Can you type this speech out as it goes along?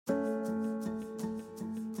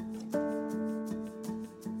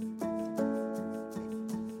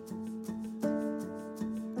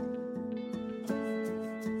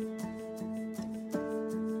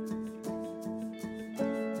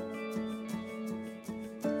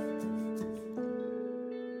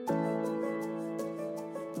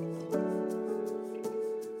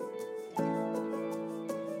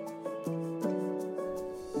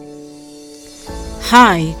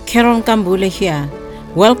Hi, Carol Kambule here.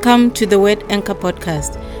 Welcome to the Word Anchor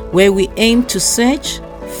Podcast, where we aim to search,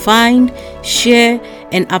 find, share,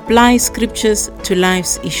 and apply scriptures to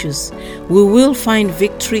life's issues. We will find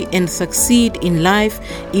victory and succeed in life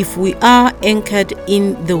if we are anchored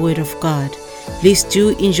in the Word of God. Please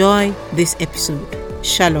do enjoy this episode.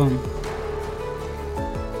 Shalom.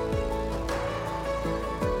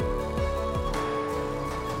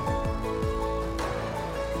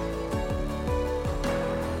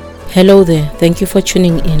 Hello there, thank you for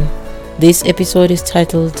tuning in. This episode is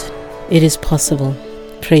titled, It is Possible.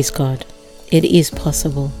 Praise God. It is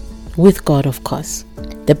possible. With God, of course.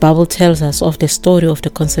 The Bible tells us of the story of the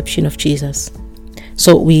conception of Jesus.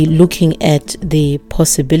 So we're looking at the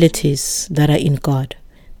possibilities that are in God.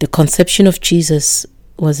 The conception of Jesus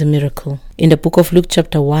was a miracle. In the book of Luke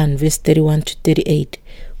chapter 1, verse 31 to 38,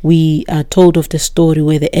 we are told of the story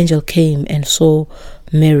where the angel came and saw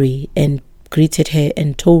Mary and greeted her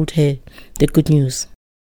and told her the good news.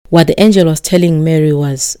 What the angel was telling Mary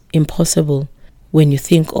was impossible when you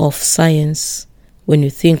think of science, when you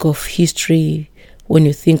think of history, when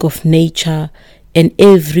you think of nature, and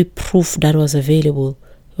every proof that was available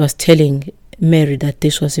was telling Mary that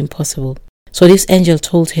this was impossible. So this angel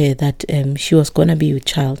told her that she was going to be with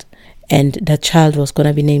child, and that child was going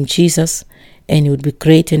to be named Jesus, and he would be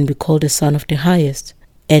great and be called the Son of the Highest.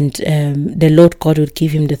 And the Lord God would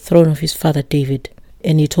give him the throne of his father David.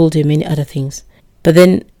 And he told her many other things. But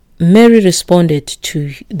then Mary responded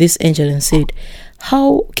to this angel and said,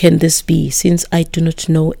 "How can this be, since I do not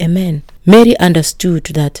know a man?" Mary understood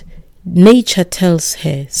that nature tells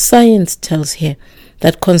her, science tells her,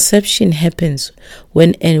 that conception happens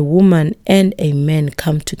when a woman and a man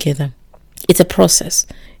come together. It's a process.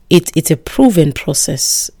 It's a proven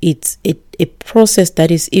process. It's a process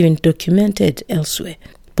that is even documented elsewhere.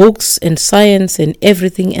 Books and science and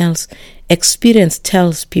everything else, experience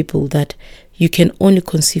tells people that you can only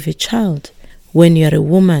conceive a child when you are a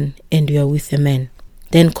woman and you are with a man.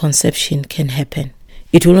 Then conception can happen.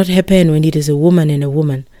 It will not happen when it is a woman and a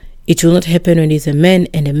woman. It will not happen when it is a man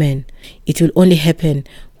and a man. It will only happen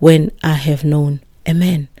when I have known a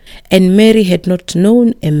man. And Mary had not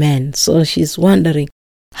known a man, so she's wondering,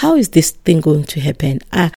 how is this thing going to happen?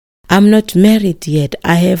 I'm not married yet.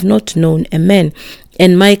 I have not known a man.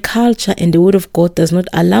 And my culture and the word of God does not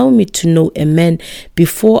allow me to know a man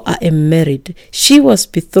before I am married. She was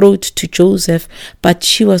betrothed to Joseph, but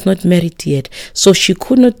she was not married yet. So she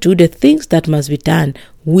could not do the things that must be done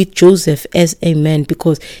with Joseph as a man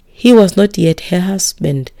because he was not yet her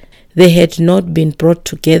husband. They had not been brought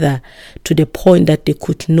together to the point that they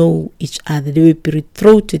could know each other. They were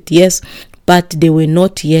betrothed, yes, but they were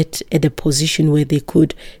not yet at the position where they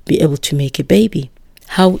could be able to make a baby.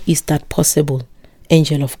 How is that possible?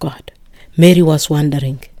 Angel of God. Mary was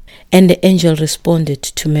wondering, and the angel responded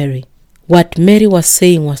to Mary. What Mary was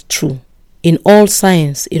saying was true. In all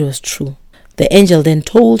science, it was true. The angel then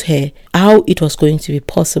told her how it was going to be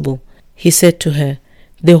possible. He said to her,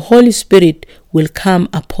 "The Holy Spirit will come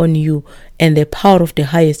upon you, and the power of the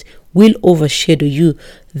highest will overshadow you.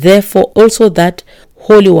 Therefore, also that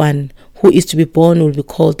Holy One who is to be born will be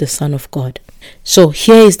called the Son of God." So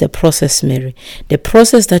here is the process, Mary. The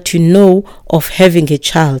process that you know of having a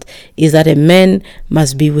child is that a man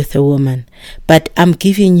must be with a woman. But I'm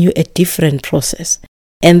giving you a different process.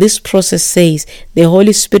 And this process says the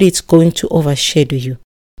Holy Spirit is going to overshadow you.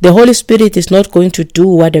 The Holy Spirit is not going to do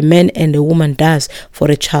what a man and a woman does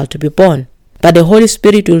for a child to be born. But the Holy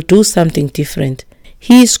Spirit will do something different.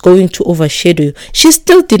 He is going to overshadow you. She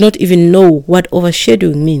still did not even know what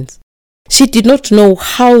overshadowing means. She did not know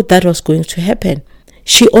how that was going to happen.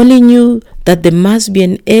 She only knew that there must be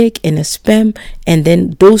an egg and a sperm, and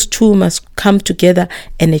then those two must come together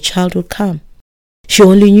and a child will come. She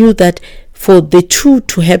only knew that for the two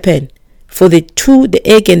to happen, for the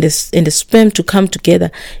egg and the sperm to come together,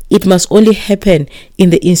 it must only happen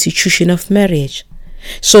in the institution of marriage.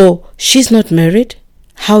 So she's not married.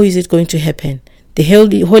 How is it going to happen? The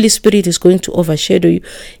Holy Spirit is going to overshadow you.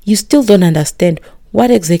 You still don't understand. What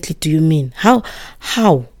exactly do you mean? How?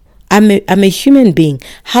 I'm a human being.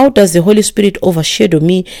 How does the Holy Spirit overshadow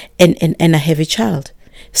me and I have a child?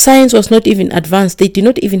 Science was not even advanced. They did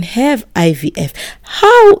not even have IVF.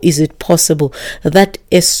 How is it possible that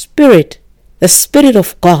a spirit, the Spirit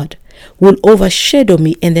of God, will overshadow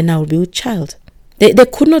me and then I will be with child? They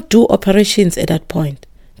could not do operations at that point.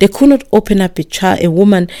 They could not open up a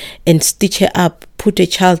woman and stitch her up, put a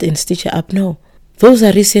child and stitch her up. No, those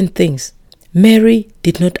are recent things. Mary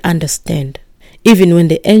did not understand. Even when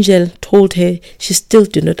the angel told her, she still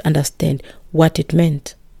did not understand what it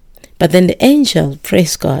meant. But then the angel,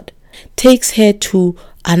 praise God, takes her to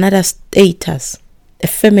another status. a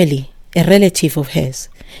family, a relative of hers.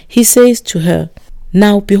 He says to her,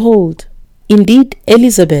 "Now behold, indeed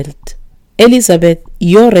Elizabeth,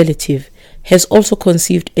 your relative, has also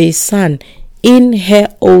conceived a son in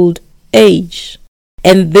her old age.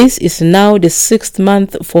 And this is now the 6th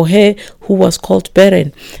month for her who was called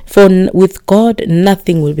barren. For with God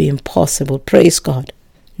nothing will be impossible." Praise God.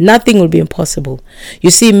 Nothing will be impossible. You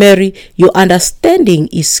see, Mary, your understanding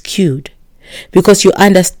is skewed because your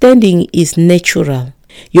understanding is natural.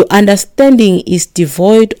 Your understanding is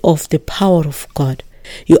devoid of the power of God.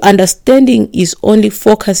 Your understanding is only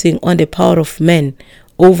focusing on the power of man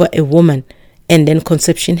over a woman, and then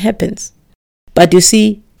conception happens. But you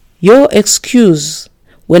see, your excuse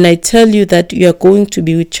when I tell you that you are going to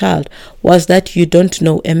be with child was that you don't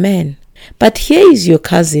know a man. But here is your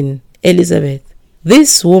cousin, Elizabeth.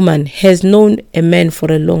 This woman has known a man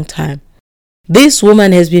for a long time. This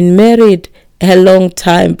woman has been married a long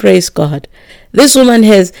time, praise God. This woman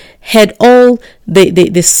has had all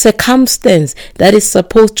the circumstance that is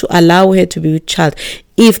supposed to allow her to be with child.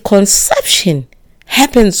 If conception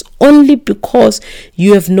happens only because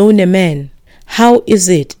you have known a man, how is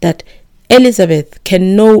it that Elizabeth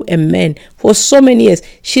can know a man for so many years?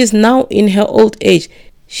 She is now in her old age.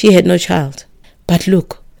 She had no child. But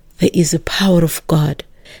look, there is a power of God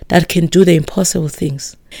that can do the impossible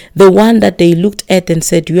things. The one that they looked at and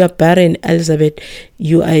said, "You are barren, Elizabeth.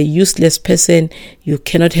 You are a useless person. You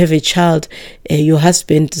cannot have a child. Your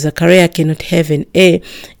husband, Zachariah, cannot have an heir,"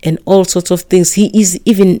 and all sorts of things. He is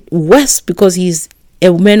even worse because he is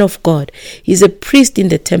a man of God. He is a priest in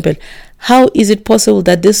the temple. How is it possible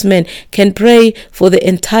that this man can pray for the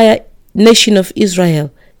entire nation of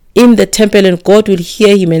Israel in the temple and God will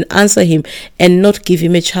hear him and answer him and not give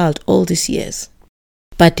him a child all these years?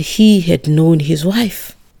 But he had known his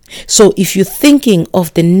wife. So if you're thinking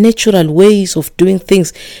of the natural ways of doing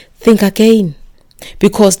things, think again.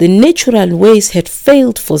 Because the natural ways had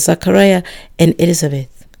failed for Zachariah and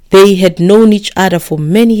Elizabeth. They had known each other for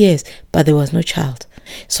many years, but there was no child.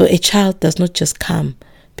 So a child does not just come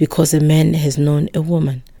because a man has known a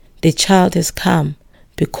woman. The child has come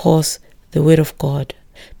because the word of God,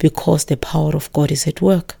 because the power of God is at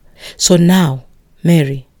work. So now,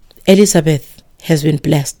 Mary, Elizabeth has been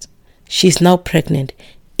blessed. She is now pregnant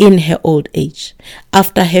in her old age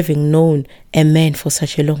after having known a man for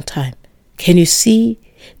such a long time. Can you see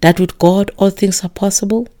that with God all things are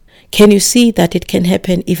possible? Can you see that it can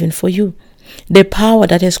happen even for you? The power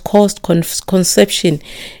that has caused conception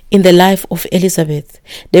in the life of Elizabeth,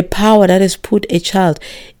 the power that has put a child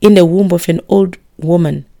in the womb of an old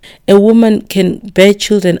woman. A woman can bear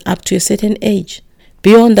children up to a certain age.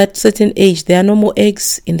 Beyond that certain age, there are no more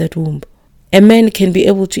eggs in that womb. A man can be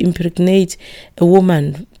able to impregnate a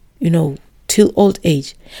woman, till old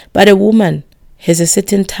age. But a woman has a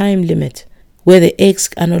certain time limit where the eggs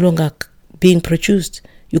are no longer being produced.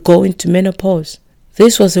 You go into menopause.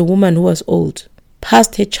 This was a woman who was old,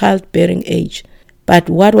 past her childbearing age. But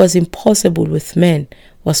what was impossible with men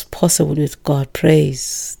was possible with God.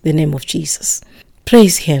 Praise the name of Jesus.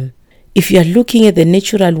 Praise Him. If you are looking at the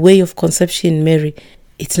natural way of conception, Mary,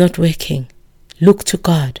 it's not working. Look to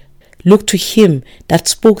God. Look to Him that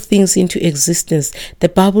spoke things into existence. The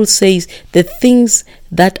Bible says the things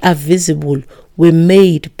that are visible were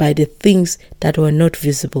made by the things that were not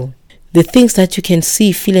visible. The things that you can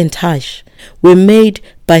see, feel, and touch were made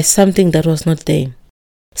by something that was not there.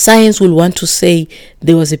 Science will want to say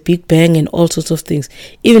there was a Big Bang and all sorts of things.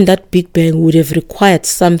 Even that Big Bang would have required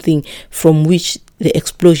something from which the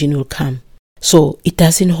explosion will come. So it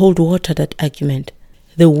doesn't hold water, that argument.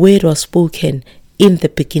 The word was spoken in the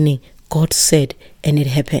beginning. God said, and it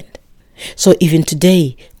happened. So even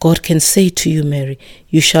today, God can say to you, Mary,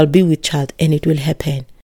 you shall be with child, and it will happen.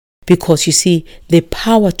 Because you see, the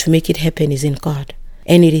power to make it happen is in God.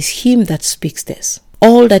 And it is Him that speaks this.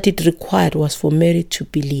 All that it required was for Mary to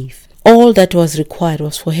believe. All that was required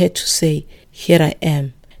was for her to say, here I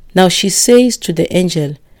am. Now she says to the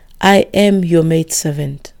angel, I am your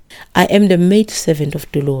maidservant. I am the maidservant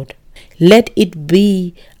of the Lord. Let it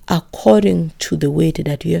be according to the word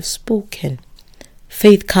that you have spoken.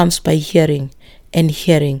 Faith comes by hearing, and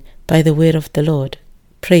hearing by the word of the Lord.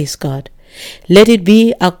 Praise God. Let it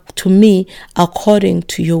be to me according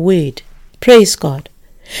to your word. Praise God.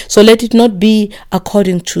 So let it not be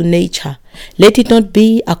according to nature. Let it not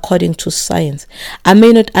be according to science. I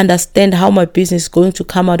may not understand how my business is going to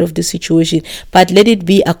come out of this situation, but let it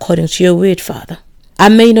be according to your word, Father. I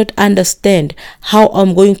may not understand how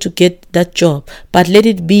I'm going to get that job, but let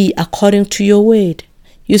it be according to your word.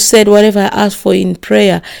 You said whatever I ask for in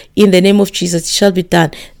prayer, in the name of Jesus, it shall be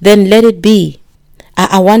done. Then let it be.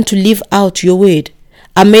 I want to live out your word.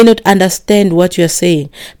 I may not understand what you are saying,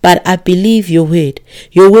 but I believe your word.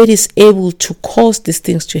 Your word is able to cause these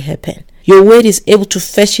things to happen. Your word is able to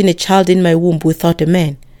fashion a child in my womb without a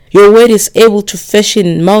man. Your word is able to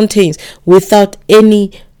fashion mountains without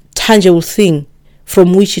any tangible thing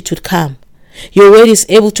from which it would come. Your word is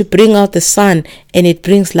able to bring out the sun, and it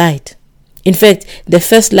brings light. In fact, the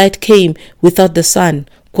first light came without the sun,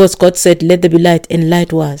 because God said, let there be light, and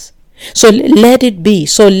light was. So let it be.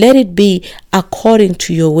 So let it be according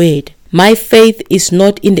to your word. My faith is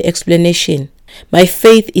not in the explanation. My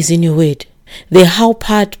faith is in your word. The how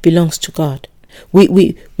part belongs to God.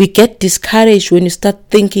 We get discouraged when you start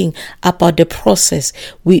thinking about the process.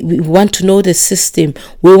 We want to know the system.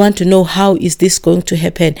 We want to know how is this going to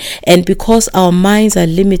happen. And because our minds are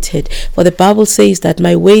limited, for the Bible says that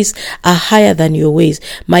my ways are higher than your ways.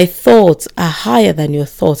 My thoughts are higher than your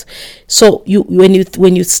thoughts. So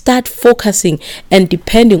when you start focusing and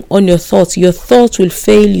depending on your thoughts will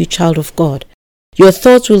fail you, child of God. Your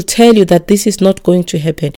thoughts will tell you that this is not going to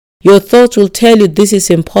happen. Your thoughts will tell you this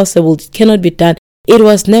is impossible, it cannot be done. It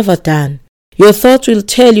was never done. Your thoughts will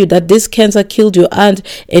tell you that this cancer killed your aunt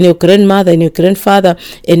and your grandmother and your grandfather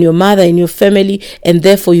and your mother and your family, and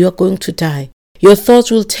therefore you are going to die. Your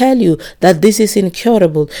thoughts will tell you that this is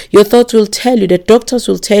incurable. Your thoughts will tell you, the doctors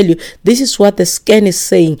will tell you, this is what the scan is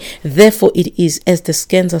saying, therefore it is as the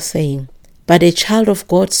scans are saying. But a child of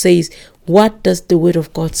God says, what does the word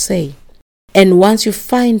of God say? And once you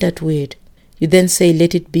find that word, you then say,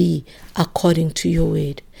 let it be according to your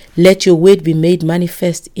word. Let your word be made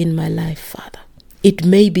manifest in my life, Father. It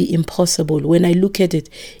may be impossible. When I look at it,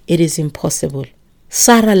 it is impossible.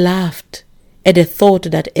 Sarah laughed at the thought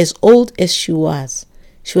that as old as she was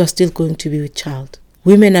still going to be with child.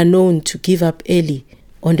 Women are known to give up early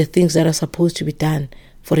on the things that are supposed to be done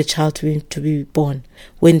for a child to be born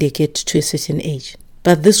when they get to a certain age.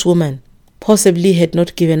 But this woman possibly had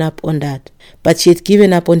not given up on that, but she had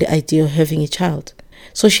given up on the idea of having a child.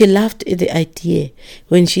 So she laughed at the idea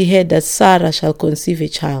when she heard that Sarah shall conceive a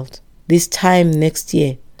child. This time next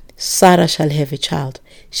year, Sarah shall have a child.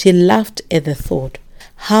 She laughed at the thought.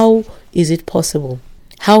 How is it possible?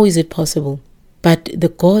 How is it possible? But the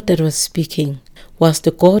God that was speaking was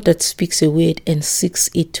the God that speaks a word and seeks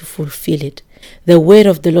it to fulfill it. The word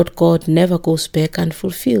of the Lord God never goes back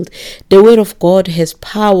unfulfilled. The word of God has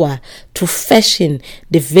power to fashion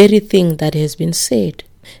the very thing that has been said.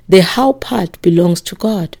 The how part belongs to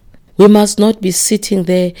God. We must not be sitting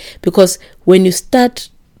there, because when you start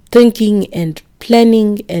thinking and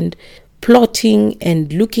planning and plotting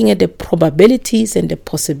and looking at the probabilities and the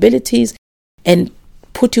possibilities and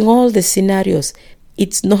putting all the scenarios,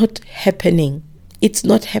 it's not happening. It's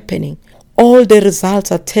not happening. All the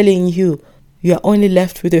results are telling you are only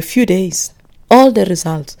left with a few days. All the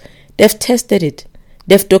results. They've tested it.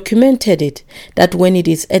 They've documented it. That when it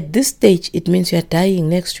is at this stage, it means you are dying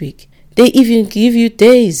next week. They even give you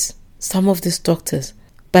days, some of these doctors.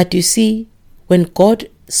 But you see, when God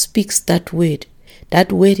speaks that word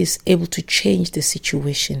is able to change the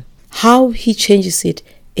situation. How he changes it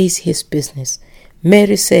is his business.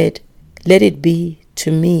 Mary said, let it be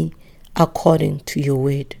to me according to your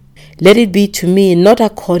word. Let it be to me not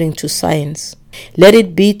according to science. Let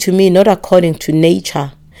it be to me not according to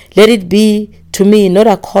nature. Let it be to me not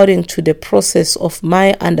according to the process of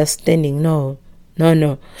my understanding. No.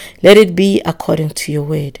 Let it be according to your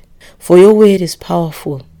word. For your word is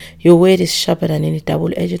powerful. Your word is sharper than any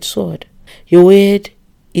double-edged sword. Your word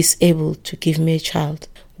is able to give me a child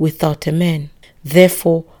without a man.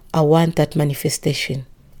 Therefore, I want that manifestation.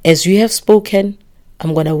 As you have spoken,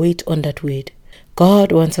 I'm going to wait on that word.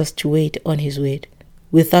 God wants us to wait on his word.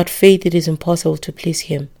 Without faith, it is impossible to please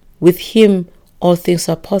him. With him, all things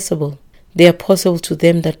are possible. They are possible to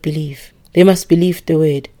them that believe. They must believe the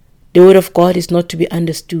word. The word of God is not to be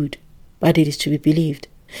understood, but it is to be believed.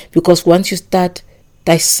 Because once you start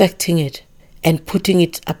dissecting it and putting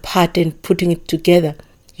it apart and putting it together,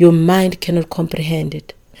 your mind cannot comprehend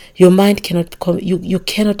it. Your mind cannot, you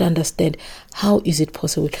cannot understand. How is it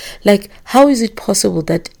possible? Like, how is it possible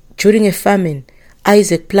that during a famine,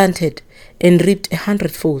 Isaac planted and reaped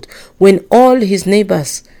 100-fold when all his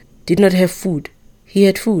neighbors did not have food? He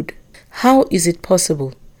had food. How is it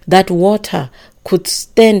possible that water could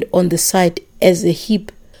stand on the side as a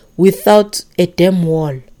heap without a dam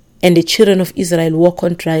wall, and the children of Israel walk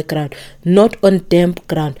on dry ground? Not on damp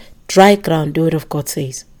ground, dry ground, the word of God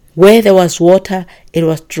says. Where there was water, it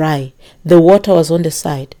was dry. The water was on the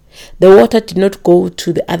side. The water did not go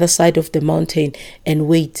to the other side of the mountain and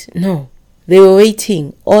wait. No, they were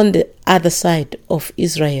waiting on the other side of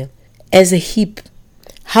Israel as a heap.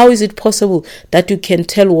 How is it possible that you can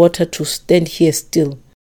tell water to stand here still?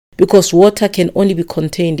 because water can only be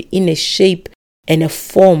contained in a shape and a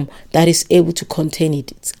form that is able to contain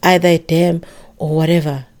it. It's either a dam or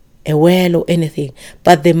whatever, a well or anything,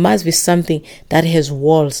 but there must be something that has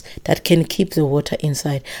walls that can keep the water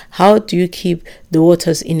inside. How do you keep the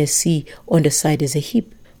waters in a sea on the side as a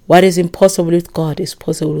heap? What is impossible with God is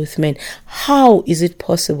possible with men. How is it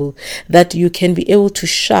possible that you can be able to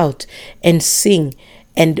shout and sing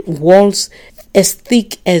and walls as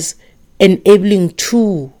thick as enabling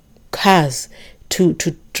 2 cars to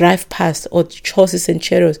drive past, or horses and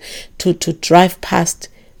chariots to drive past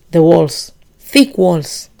the walls? Thick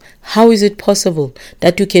walls. How is it possible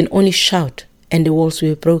that you can only shout and the walls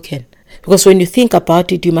will be broken? Because when you think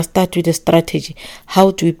about it, you must start with a strategy.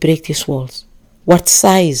 How do we break these walls? What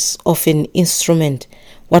size of an instrument,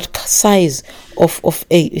 what size of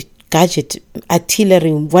a gadget,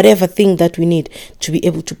 artillery, whatever thing that we need to be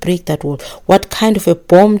able to break that wall? What kind of a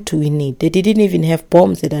bomb do we need? They didn't even have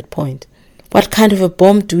bombs at that point. What kind of a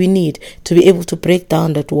bomb do we need to be able to break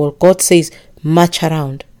down that wall? God says, march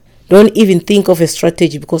around. Don't even think of a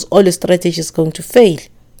strategy, because all the strategy is going to fail.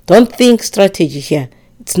 Don't think strategy here.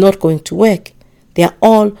 It's not going to work. They are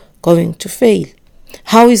all going to fail.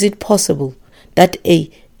 How is it possible that a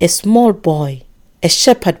small boy, a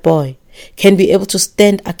shepherd boy, can be able to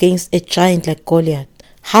stand against a giant like Goliath?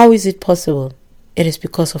 How is it possible? It is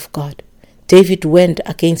because of God. David went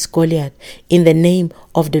against Goliath in the name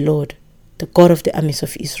of the Lord, the God of the armies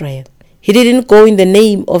of Israel. He didn't go in the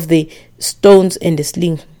name of the stones and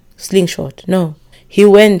the slingshot. No, he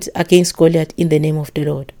went against Goliath in the name of the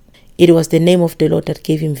Lord. It was the name of the Lord that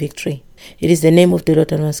gave him victory. It is the name of the Lord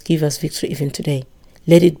that must give us victory even today.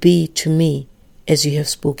 Let it be to me as you have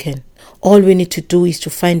spoken. All we need to do is to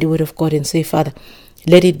find the word of God and say, Father,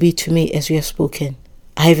 let it be to me as you have spoken.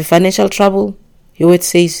 I have a financial trouble. Your word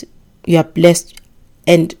says you are blessed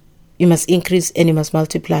and you must increase and you must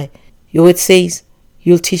multiply. Your word says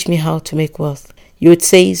you'll teach me how to make wealth. Your word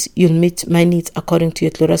says you'll meet my needs according to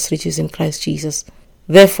your glorious riches in Christ Jesus.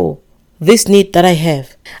 Therefore, this need that I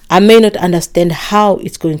have, I may not understand how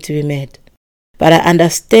it's going to be met, but I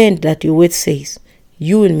understand that your word says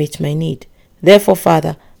you will meet my need. Therefore,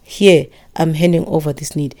 Father, here I'm handing over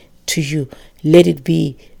this need to you. Let it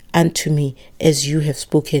be unto me as you have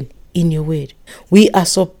spoken in your word. We are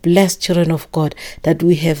so blessed, children of God, that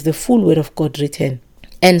we have the full word of God written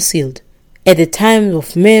and sealed. At the time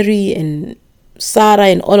of Mary and Sarah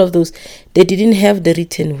and all of those, they didn't have the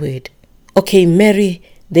written word. Okay, Mary,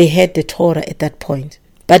 they had the Torah at that point,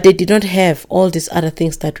 but they did not have all these other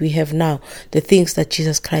things that we have now, the things that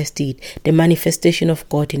Jesus Christ did, the manifestation of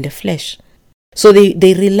God in the flesh. So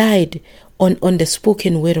they relied on the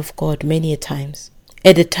spoken word of God many a times.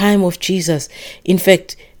 At the time of Jesus, in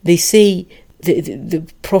fact, they say the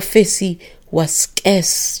prophecy was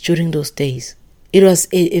scarce during those days. It was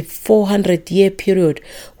a 400-year period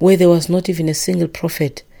where there was not even a single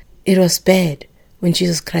prophet. It was bad when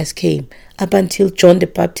Jesus Christ came, up until John the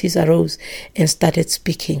Baptist arose and started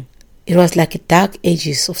speaking. It was like a dark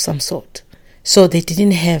ages of some sort. So they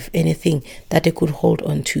didn't have anything that they could hold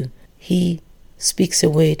on to. He speaks a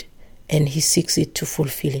word and he seeks it to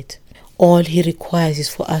fulfill it. All he requires is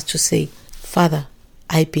for us to say, Father,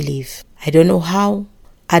 I believe. I don't know how,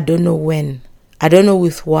 I don't know when, I don't know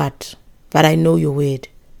with what, but I know your word.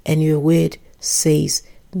 And your word says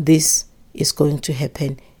this is going to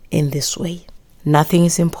happen in this way. Nothing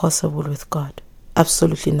is impossible with God.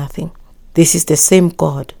 Absolutely nothing. This is the same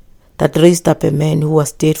God that raised up a man who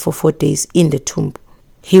was dead for 4 days in the tomb.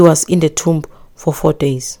 He was in the tomb for 4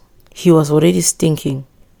 days. He was already stinking.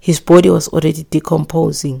 His body was already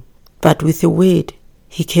decomposing. But with a word,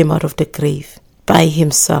 he came out of the grave by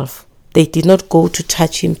himself. They did not go to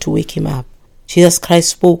touch him to wake him up. Jesus Christ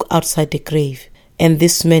spoke outside the grave, and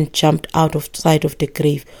this man jumped outside of the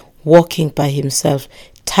grave, walking by himself,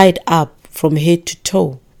 tied up from head to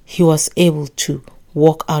toe. He was able to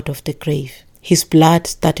walk out of the grave. His blood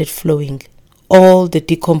started flowing. All the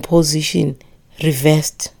decomposition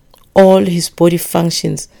reversed. All his body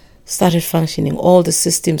functions started functioning. All the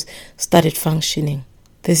systems started functioning.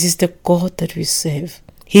 This is the God that we serve.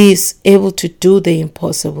 He is able to do the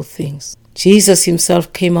impossible things. Jesus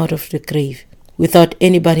himself came out of the grave without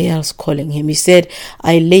anybody else calling him. He said,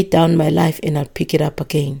 I laid down my life and I'll pick it up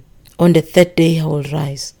again. On the third day I will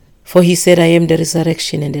rise. For he said, I am the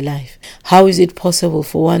resurrection and the life. How is it possible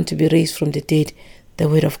for one to be raised from the dead? The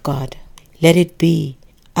word of God. Let it be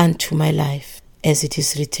unto my life as it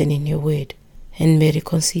is written in your word. And Mary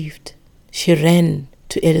conceived. She ran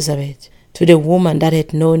to Elizabeth, to the woman that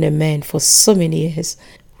had known a man for so many years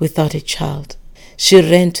without a child. She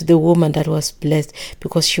ran to the woman that was blessed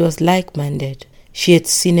because she was like-minded. She had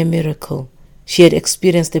seen a miracle. She had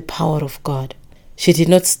experienced the power of God. She did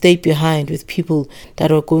not stay behind with people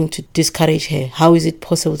that were going to discourage her. How is it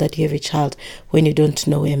possible that you have a child when you don't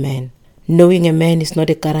know a man? Knowing a man is not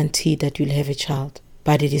a guarantee that you'll have a child,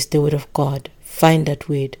 but it is the word of God. Find that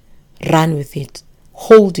word, run with it,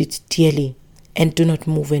 hold it dearly, and do not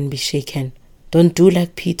move and be shaken. Don't do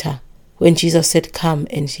like Peter when Jesus said, come,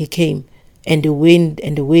 and he came, and the wind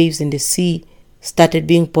and the waves and the sea started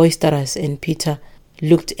being boisterous, and Peter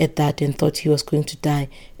looked at that and thought he was going to die,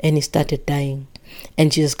 and he started dying,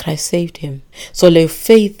 and Jesus Christ saved him. So your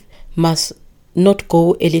faith must not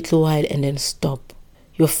go a little while and then stop.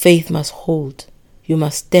 Your faith must hold. You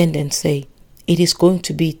must stand and say, it is going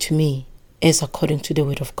to be to me as according to the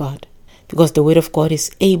word of God, because the word of God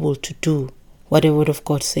is able to do what the word of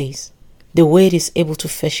God says. The word is able to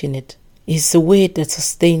fashion it. It is the word that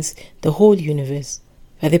sustains the whole universe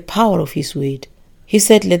by the power of his word. He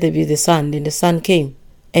said, let there be the sun, and the sun came,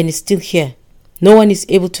 and is still here. No one is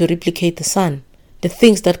able to replicate the sun. The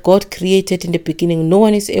things that God created in the beginning, no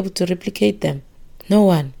one is able to replicate them. No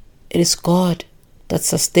one. It is God that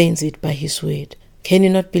sustains it by his word. Can you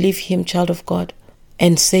not believe him, child of God?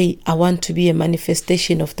 And say, I want to be a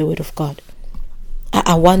manifestation of the word of God.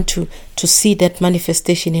 I want to see that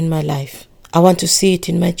manifestation in my life. I want to see it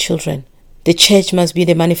in my children. The church must be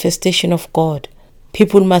the manifestation of God.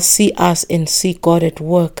 People must see us and see God at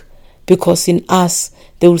work, because in us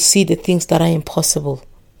they will see the things that are impossible.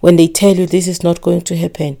 When they tell you this is not going to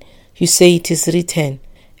happen, you say it is written,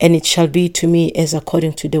 and it shall be to me as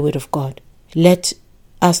according to the word of God. Let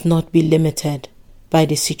us not be limited by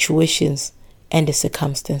the situations and the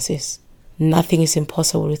circumstances. Nothing is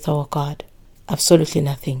impossible with our God. Absolutely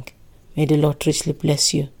nothing. May the Lord richly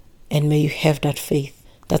bless you, and may you have that faith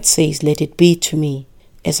that says, let it be to me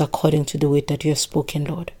as according to the word that you have spoken,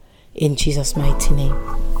 Lord. In Jesus' mighty name.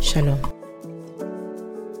 Shalom.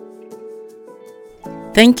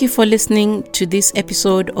 Thank you for listening to this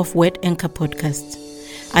episode of Word Anchor Podcast.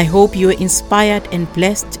 I hope you are inspired and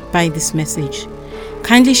blessed by this message.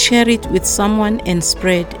 Kindly share it with someone and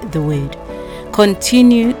spread the word.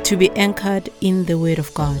 Continue to be anchored in the word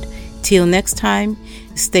of God. Till next time,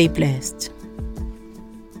 stay blessed.